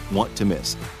won't want to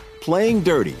miss. Playing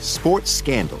Dirty: Sports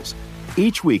Scandals.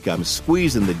 Each week, I'm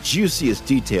squeezing the juiciest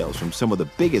details from some of the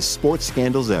biggest sports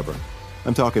scandals ever.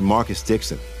 I'm talking Marcus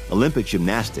Dixon, Olympic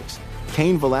gymnastics,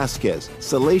 Cain Velasquez,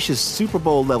 salacious Super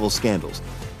Bowl-level scandals.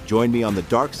 Join me on the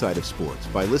dark side of sports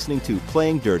by listening to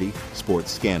Playing Dirty: Sports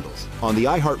Scandals on the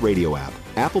iHeartRadio app,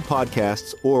 Apple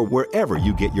Podcasts, or wherever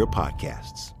you get your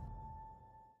podcasts.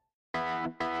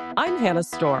 I'm Hannah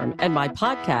Storm, and my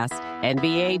podcast,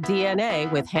 NBA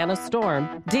DNA with Hannah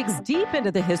Storm, digs deep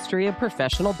into the history of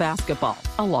professional basketball,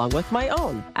 along with my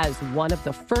own, as one of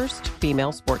the first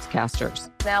female sportscasters.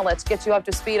 Now let's get you up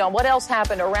to speed on what else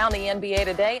happened around the NBA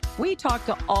today. We talked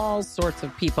to all sorts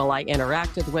of people I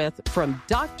interacted with, from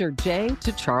Dr. J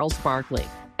to Charles Barkley,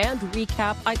 and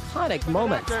recap iconic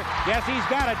moments. Yes, he's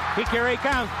got it. Here he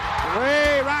comes.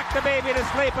 Way rock the baby to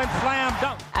sleep and slam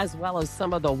dunk. As well as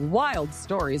some of the wild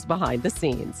stories behind the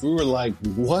scenes. We were like,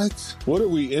 what? What are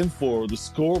we in for? The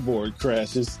scoreboard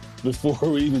crashes before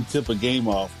we even tip a game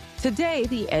off. Today,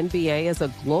 the NBA is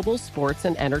a global sports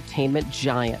and entertainment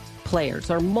giant.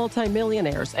 Players are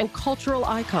multimillionaires and cultural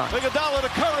icons. Iguodala to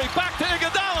Curry, back to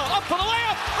Iguodala, up for the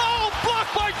layup. Oh,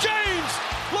 blocked by James.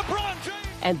 LeBron James.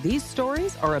 And these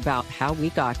stories are about how we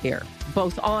got here,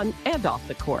 both on and off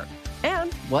the court.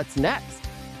 And what's next?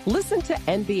 Listen to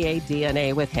NBA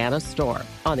DNA with Hannah Storm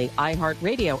on the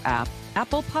iHeartRadio app,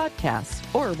 Apple Podcasts,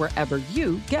 or wherever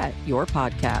you get your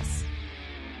podcasts.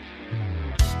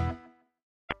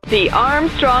 The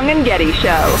Armstrong and Getty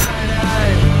Show.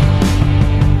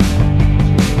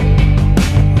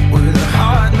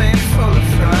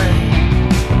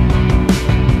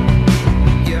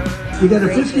 You got a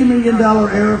 $50 million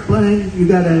airplane. You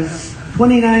got a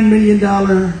 $29 million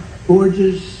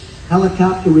gorgeous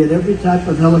helicopter. We had every type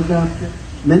of helicopter.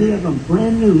 Many of them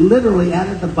brand new, literally out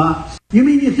of the box. You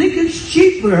mean you think it's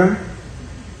cheaper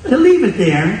to leave it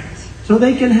there so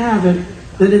they can have it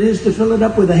than it is to fill it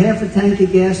up with a half a tank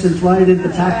of gas and fly it into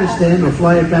Pakistan or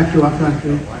fly it back to our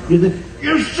country? You think,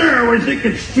 yes, sir, we think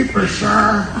it's cheaper,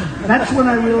 sir. That's when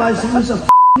I realized he was a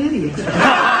idiot.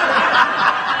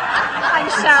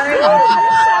 Sorry.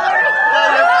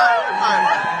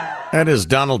 That is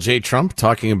Donald J. Trump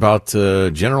talking about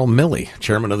General Milley,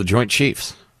 chairman of the Joint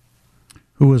Chiefs,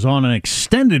 who was on an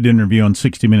extended interview on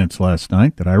 60 Minutes last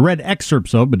night that I read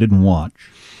excerpts of but didn't watch.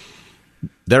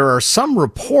 There are some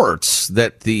reports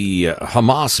that the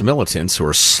Hamas militants who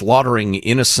are slaughtering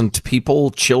innocent people,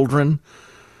 children,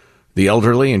 the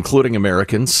elderly, including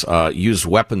Americans, used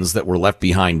weapons that were left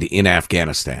behind in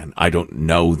Afghanistan. I don't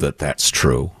know that that's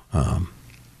true.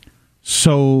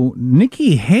 So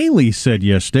Nikki Haley said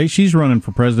yesterday, she's running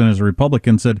for president as a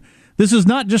Republican, said, this is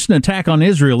not just an attack on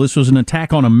Israel, this was an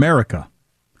attack on America.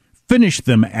 Finish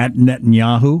them at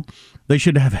Netanyahu. They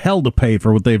should have hell to pay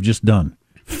for what they've just done.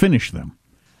 Finish them.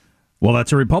 Well,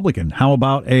 that's a Republican. How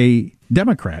about a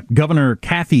Democrat? Governor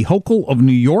Kathy Hochul of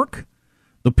New York.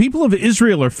 The people of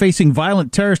Israel are facing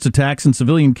violent terrorist attacks and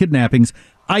civilian kidnappings.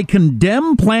 I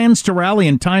condemn plans to rally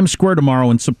in Times Square tomorrow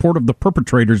in support of the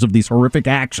perpetrators of these horrific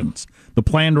actions. The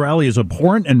planned rally is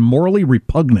abhorrent and morally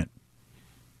repugnant.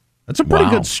 That's a pretty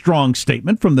good, strong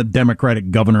statement from the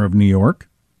Democratic governor of New York.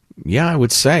 Yeah, I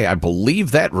would say. I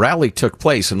believe that rally took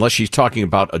place, unless she's talking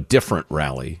about a different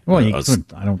rally. Well,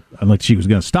 unless she was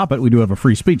going to stop it. We do have a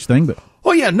free speech thing, but.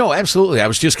 Oh, yeah, no, absolutely. I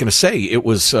was just going to say, it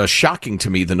was shocking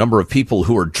to me the number of people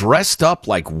who are dressed up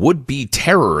like would-be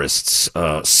terrorists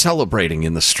celebrating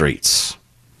in the streets.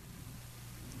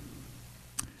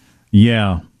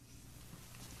 Yeah.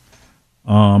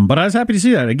 But I was happy to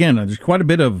see that. Again, there's quite a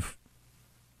bit of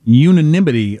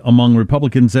unanimity among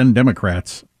Republicans and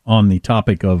Democrats on the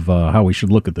topic of how we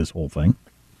should look at this whole thing.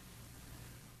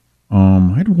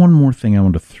 I had one more thing I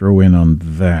wanted to throw in on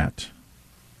that.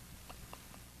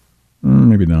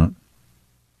 Maybe not.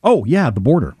 Oh, yeah, the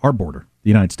border, our border, the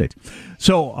United States.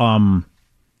 So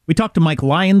we talked to Mike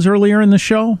Lyons earlier in the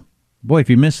show. Boy, if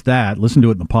you missed that, listen to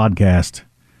it in the podcast.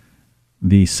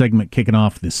 The segment kicking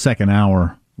off the second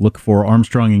hour. Look for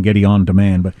Armstrong and Getty on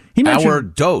demand. But he mentioned our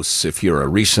dose if you're a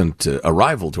recent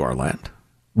arrival to our land.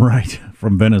 Right,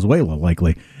 from Venezuela,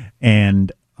 likely.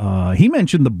 And he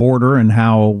mentioned the border and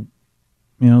how,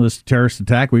 this terrorist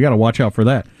attack, we got to watch out for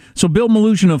that. So Bill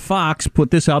Malugin of Fox put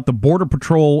this out, the Border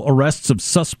Patrol arrests of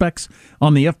suspects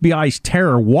on the FBI's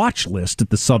terror watch list at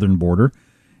the southern border.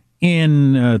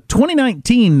 In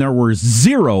 2019, there were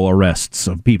 0 arrests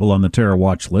of people on the terror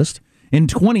watch list. In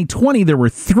 2020, there were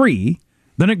 3.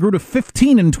 Then it grew to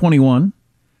 15 in 21,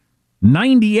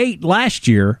 98 last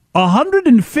year,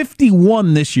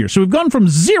 151 this year. So we've gone from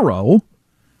 0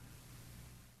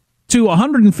 to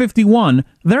 151.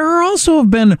 There also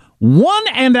have been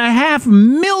 1.5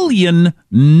 million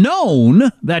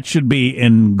known, that should be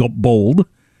in bold,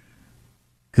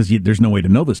 because there's no way to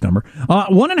know this number,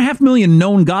 1.5 million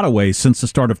known gotaways since the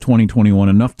start of 2021,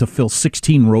 enough to fill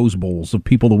 16 Rose Bowls of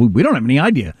people that we don't have any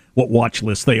idea what watch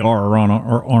lists they are or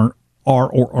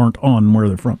aren't on, where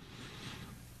they're from.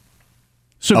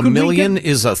 So a million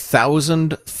is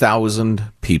 1,000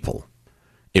 people.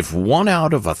 If 1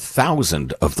 out of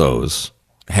 1,000 of those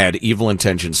had evil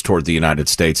intentions toward the United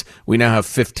States, we now have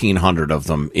 1,500 of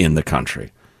them in the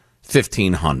country.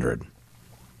 1,500.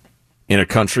 In a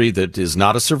country that is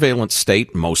not a surveillance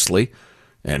state, mostly,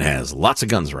 and has lots of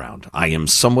guns around. I am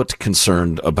somewhat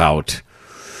concerned about,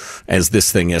 as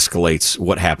this thing escalates,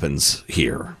 what happens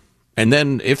here. And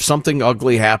then if something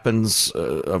ugly happens,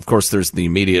 of course, there's the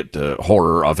immediate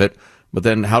horror of it. But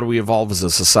then how do we evolve as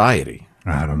a society?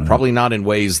 I don't know. Probably not in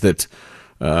ways that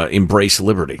embrace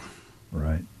liberty.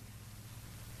 Right.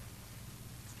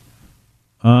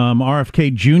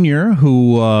 RFK Jr.,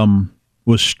 who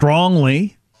was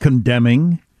strongly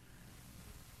condemning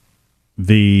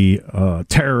the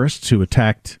terrorists who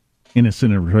attacked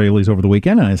innocent Israelis over the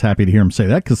weekend. I was happy to hear him say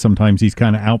that, because sometimes he's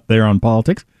kind of out there on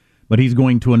politics. But he's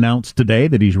going to announce today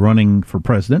that he's running for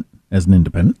president as an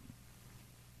independent.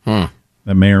 That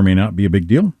may or may not be a big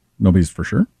deal. Nobody's for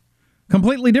sure.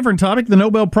 Completely different topic. The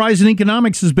Nobel Prize in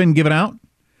Economics has been given out.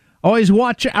 Always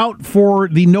watch out for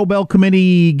the Nobel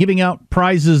Committee giving out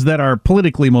prizes that are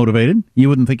politically motivated. You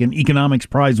wouldn't think an economics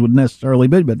prize would necessarily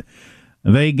be, but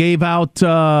they gave out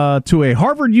to a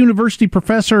Harvard University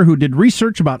professor who did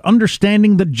research about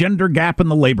understanding the gender gap in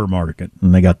the labor market.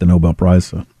 And they got the Nobel Prize,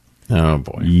 so... Oh,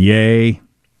 boy. Yay.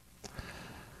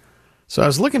 So I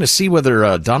was looking to see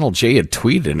whether Donald J. had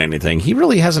tweeted anything. He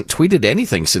really hasn't tweeted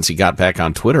anything since he got back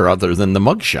on Twitter other than the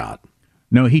mugshot.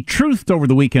 No, he truthed over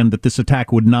the weekend that this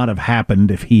attack would not have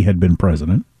happened if he had been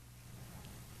president.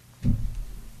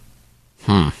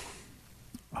 I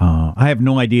have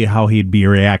no idea how he'd be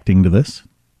reacting to this.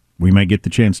 We may get the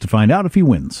chance to find out if he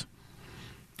wins.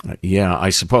 Yeah,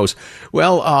 I suppose.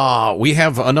 Well, we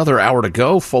have another hour to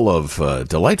go full of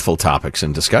delightful topics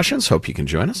and discussions. Hope you can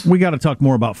join us. We got to talk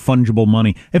more about fungible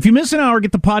money. If you miss an hour,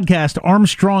 get the podcast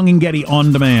Armstrong and Getty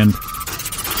on demand.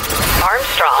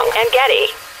 Armstrong and Getty.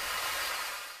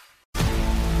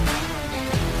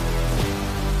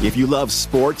 If you love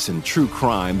sports and true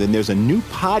crime, then there's a new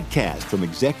podcast from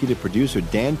executive producer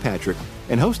Dan Patrick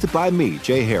and hosted by me,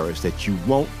 Jay Harris, that you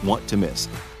won't want to miss.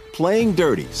 Playing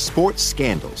Dirty: Sports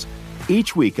Scandals.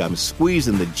 Each week, I'm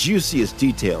squeezing the juiciest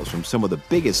details from some of the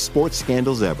biggest sports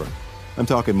scandals ever. I'm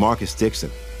talking Marcus Dixon,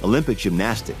 Olympic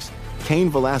gymnastics, Cain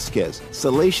Velasquez,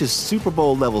 salacious Super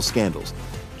Bowl-level scandals.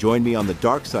 Join me on the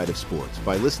dark side of sports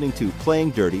by listening to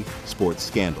Playing Dirty: Sports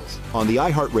Scandals on the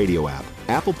iHeartRadio app,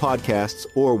 Apple Podcasts,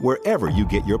 or wherever you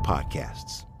get your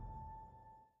podcasts.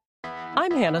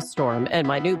 I'm Hannah Storm, and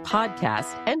my new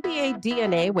podcast, NBA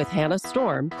DNA with Hannah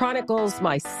Storm, chronicles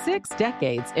my 6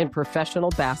 decades in professional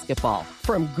basketball.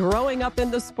 From growing up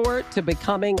in the sport to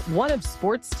becoming one of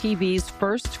sports TV's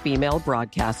first female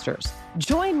broadcasters.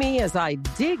 Join me as I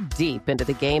dig deep into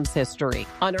the game's history,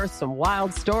 unearth some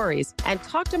wild stories, and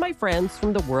talk to my friends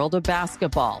from the world of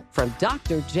basketball, from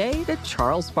Dr. J to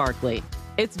Charles Barkley.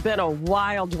 It's been a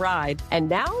wild ride, and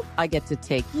now I get to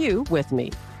take you with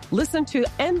me. Listen to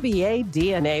NBA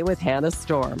DNA with Hannah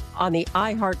Storm on the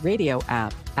iHeartRadio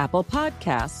app, Apple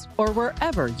Podcasts, or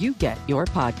wherever you get your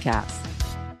podcasts.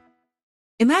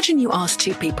 Imagine you ask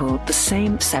two people the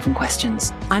same 7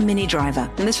 questions. I'm Minnie Driver,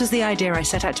 and this was the idea I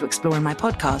set out to explore in my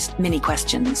podcast, Mini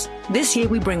Questions. This year,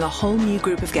 we bring a whole new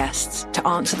group of guests to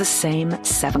answer the same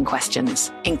 7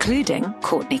 questions, including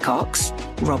Courtney Cox,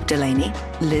 Rob Delaney,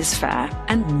 Liz Phair,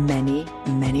 and many,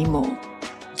 many more.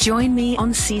 Join me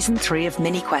on Season 3 of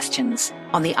Mini Questions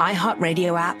on the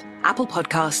iHeartRadio app, Apple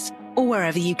Podcasts, or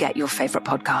wherever you get your favorite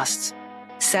podcasts.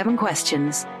 7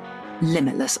 questions,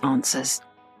 limitless answers.